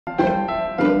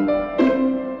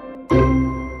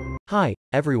Hi,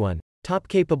 everyone. Top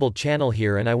capable channel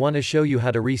here, and I want to show you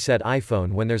how to reset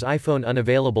iPhone when there's iPhone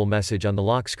unavailable message on the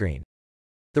lock screen.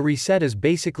 The reset is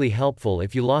basically helpful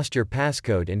if you lost your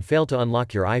passcode and fail to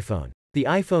unlock your iPhone. The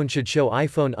iPhone should show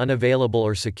iPhone unavailable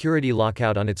or security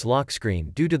lockout on its lock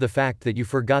screen due to the fact that you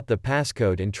forgot the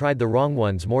passcode and tried the wrong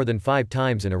ones more than 5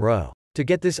 times in a row. To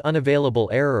get this unavailable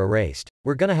error erased,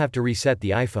 we're gonna have to reset the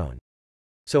iPhone.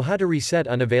 So how to reset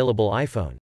unavailable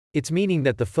iPhone? It's meaning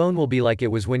that the phone will be like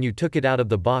it was when you took it out of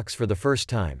the box for the first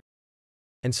time.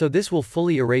 And so this will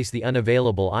fully erase the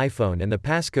unavailable iPhone and the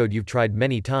passcode you've tried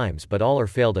many times but all are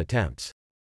failed attempts.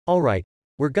 Alright,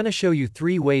 we're gonna show you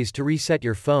 3 ways to reset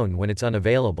your phone when it's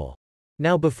unavailable.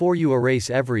 Now before you erase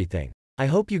everything, I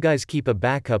hope you guys keep a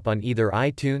backup on either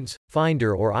iTunes,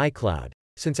 Finder or iCloud,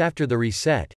 since after the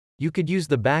reset, you could use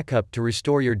the backup to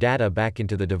restore your data back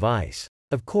into the device.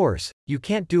 Of course, you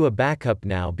can't do a backup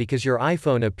now because your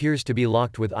iPhone appears to be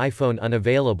locked with iPhone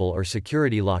unavailable or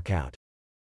security lockout.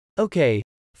 Okay,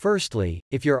 firstly,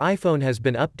 if your iPhone has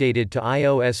been updated to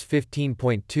iOS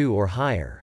 15.2 or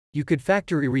higher, you could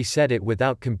factory reset it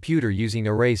without computer using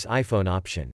Erase iPhone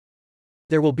option.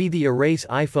 There will be the Erase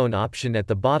iPhone option at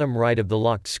the bottom right of the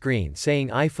locked screen saying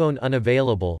iPhone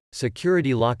unavailable,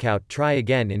 security lockout, try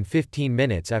again in 15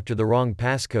 minutes after the wrong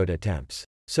passcode attempts.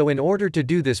 So in order to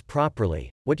do this properly,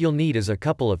 what you'll need is a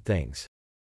couple of things.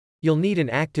 You'll need an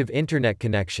active internet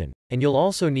connection, and you'll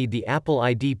also need the Apple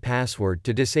ID password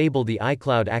to disable the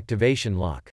iCloud activation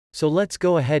lock. So let's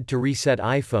go ahead to reset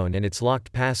iPhone and its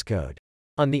locked passcode.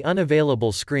 On the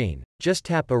unavailable screen, just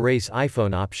tap Erase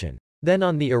iPhone option. Then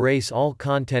on the Erase all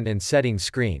content and settings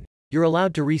screen, you're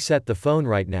allowed to reset the phone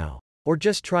right now, or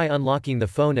just try unlocking the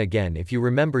phone again if you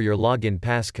remember your login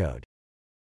passcode.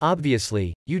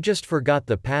 Obviously, you just forgot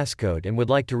the passcode and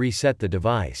would like to reset the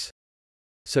device.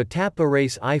 So tap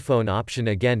Erase iPhone option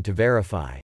again to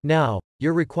verify. Now,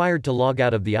 you're required to log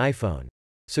out of the iPhone.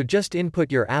 So just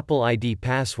input your Apple ID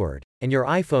password, and your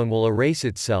iPhone will erase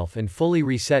itself and fully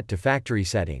reset to factory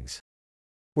settings.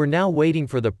 We're now waiting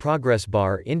for the progress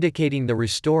bar indicating the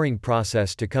restoring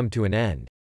process to come to an end.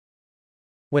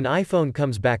 When iPhone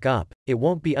comes back up, it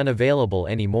won't be unavailable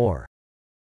anymore.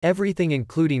 Everything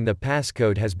including the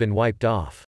passcode has been wiped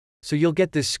off. So you'll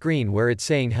get this screen where it's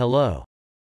saying hello.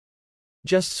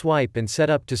 Just swipe and set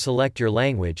up to select your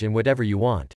language and whatever you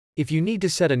want. If you need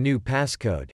to set a new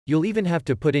passcode, you'll even have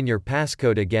to put in your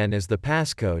passcode again as the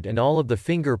passcode and all of the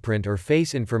fingerprint or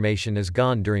face information is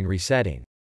gone during resetting.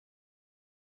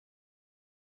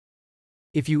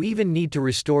 If you even need to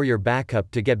restore your backup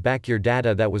to get back your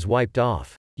data that was wiped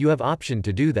off, you have option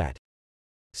to do that.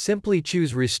 Simply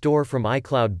choose Restore from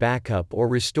iCloud Backup or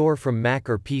Restore from Mac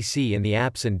or PC in the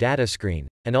Apps and Data screen,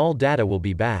 and all data will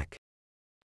be back.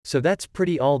 So that's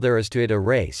pretty all there is to it.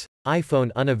 Erase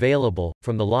iPhone unavailable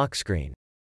from the lock screen.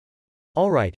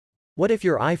 Alright, what if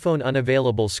your iPhone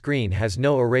unavailable screen has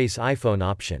no Erase iPhone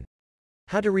option?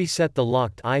 How to reset the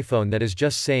locked iPhone that is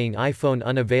just saying iPhone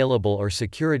unavailable or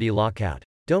security lockout?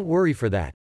 Don't worry for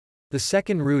that. The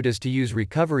second route is to use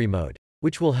recovery mode,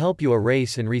 which will help you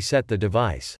erase and reset the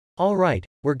device. Alright,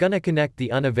 we're gonna connect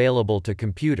the unavailable to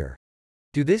computer.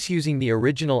 Do this using the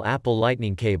original Apple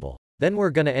Lightning cable. Then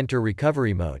we're gonna enter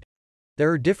recovery mode.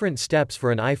 There are different steps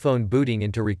for an iPhone booting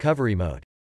into recovery mode.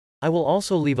 I will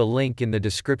also leave a link in the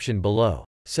description below.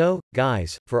 So,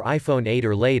 guys, for iPhone 8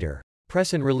 or later,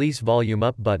 press and release volume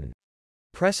up button.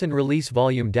 Press and release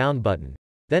volume down button.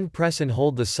 Then press and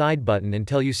hold the side button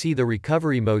until you see the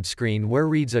recovery mode screen where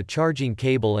reads a charging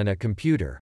cable and a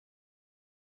computer.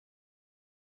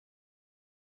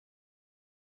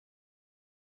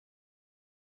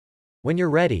 When you're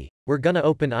ready, we're gonna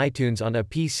open iTunes on a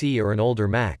PC or an older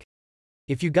Mac.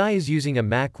 If you guys using a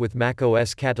Mac with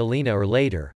macOS Catalina or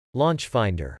later, launch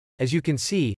Finder. As you can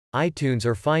see, iTunes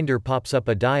or Finder pops up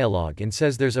a dialog and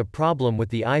says there's a problem with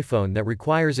the iPhone that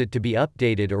requires it to be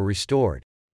updated or restored.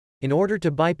 In order to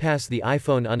bypass the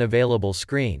iPhone unavailable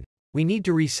screen, we need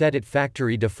to reset it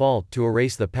factory default to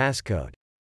erase the passcode.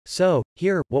 So,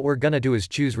 here, what we're gonna do is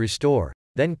choose Restore,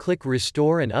 then click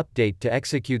Restore and Update to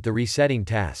execute the resetting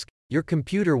task. Your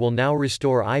computer will now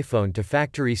restore iPhone to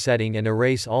factory setting and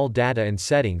erase all data and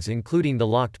settings including the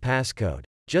locked passcode.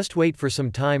 Just wait for some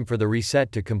time for the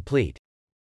reset to complete.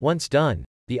 Once done,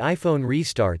 the iPhone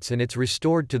restarts and it's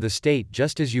restored to the state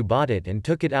just as you bought it and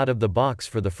took it out of the box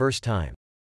for the first time.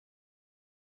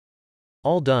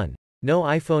 All done. No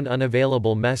iPhone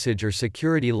unavailable message or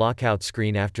security lockout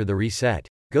screen after the reset.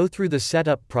 Go through the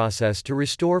setup process to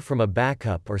restore from a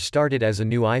backup or start it as a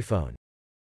new iPhone.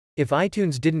 If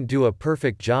iTunes didn't do a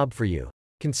perfect job for you,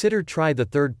 consider try the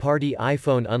third-party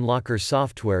iPhone unlocker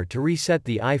software to reset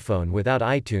the iPhone without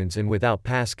iTunes and without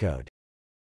passcode.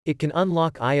 It can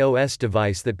unlock iOS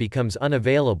device that becomes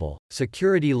unavailable,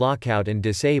 security lockout and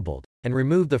disabled, and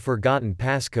remove the forgotten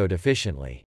passcode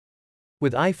efficiently.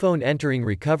 With iPhone entering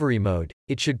recovery mode,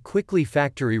 it should quickly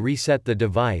factory reset the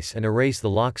device and erase the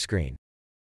lock screen.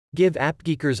 Give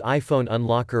AppGeeker's iPhone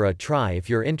Unlocker a try if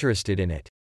you're interested in it.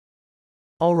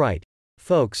 Alright,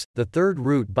 folks, the third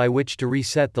route by which to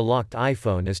reset the locked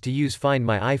iPhone is to use Find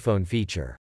My iPhone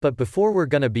feature. But before we're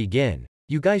gonna begin,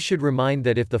 you guys should remind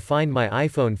that if the Find My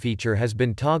iPhone feature has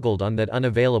been toggled on that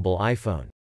unavailable iPhone.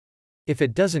 If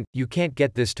it doesn't, you can't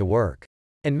get this to work.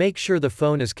 And make sure the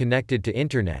phone is connected to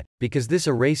internet, because this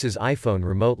erases iPhone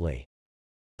remotely.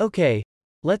 Okay,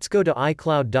 let's go to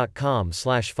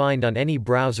iCloud.com/find on any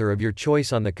browser of your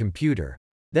choice on the computer,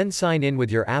 then sign in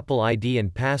with your Apple ID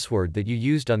and password that you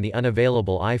used on the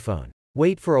unavailable iPhone.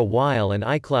 Wait for a while and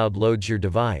iCloud loads your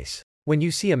device. When you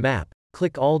see a map,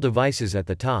 click All Devices at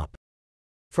the top.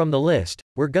 From the list,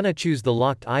 we're gonna choose the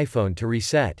locked iPhone to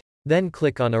reset, then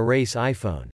click on Erase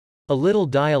iPhone. A little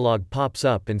dialog pops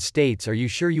up and states, are you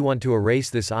sure you want to erase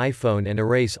this iPhone and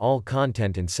erase all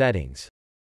content and settings?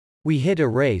 We hit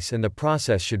erase and the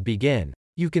process should begin.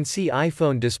 You can see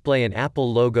iPhone display an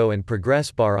Apple logo and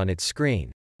progress bar on its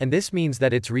screen, and this means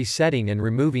that it's resetting and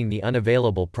removing the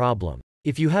unavailable problem.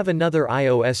 If you have another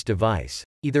iOS device,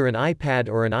 either an iPad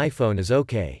or an iPhone is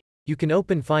okay, you can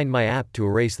open Find My app to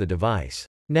erase the device.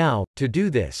 Now, to do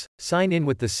this, sign in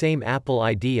with the same Apple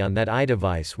ID on that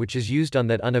iDevice which is used on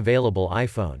that unavailable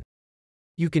iPhone.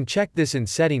 You can check this in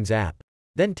Settings app,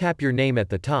 then tap your name at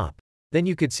the top, then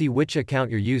you could see which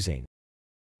account you're using.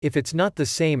 If it's not the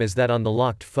same as that on the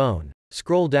locked phone,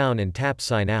 scroll down and tap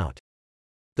Sign Out.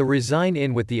 Sign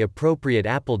in with the appropriate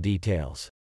Apple details.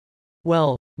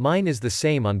 Well, mine is the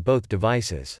same on both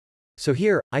devices. So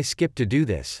here, I skip to do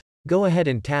this. Go ahead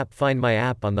and tap Find My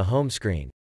app on the home screen.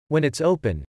 When it's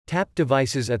open, tap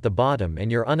Devices at the bottom and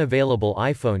your unavailable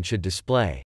iPhone should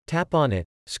display. Tap on it,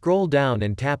 scroll down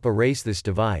and tap Erase this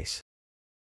device.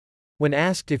 When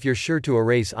asked if you're sure to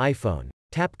erase iPhone,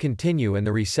 tap Continue and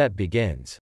the reset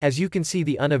begins. As you can see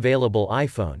the unavailable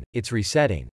iPhone, it's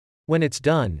resetting. When it's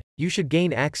done, you should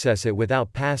gain access it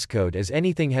without passcode as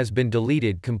anything has been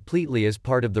deleted completely as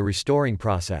part of the restoring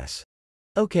process.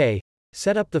 Okay,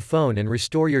 set up the phone and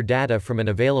restore your data from an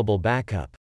available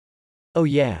backup. Oh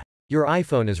yeah, your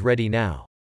iPhone is ready now.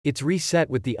 It's reset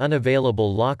with the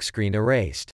unavailable lock screen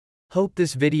erased. Hope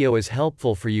this video is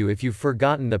helpful for you if you've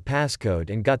forgotten the passcode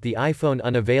and got the iPhone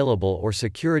unavailable or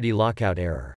security lockout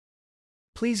error.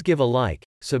 Please give a like,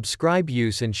 subscribe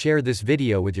use and share this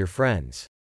video with your friends.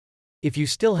 If you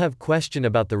still have question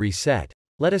about the reset,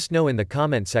 let us know in the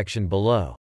comment section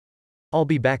below. I'll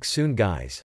be back soon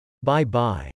guys. Bye bye.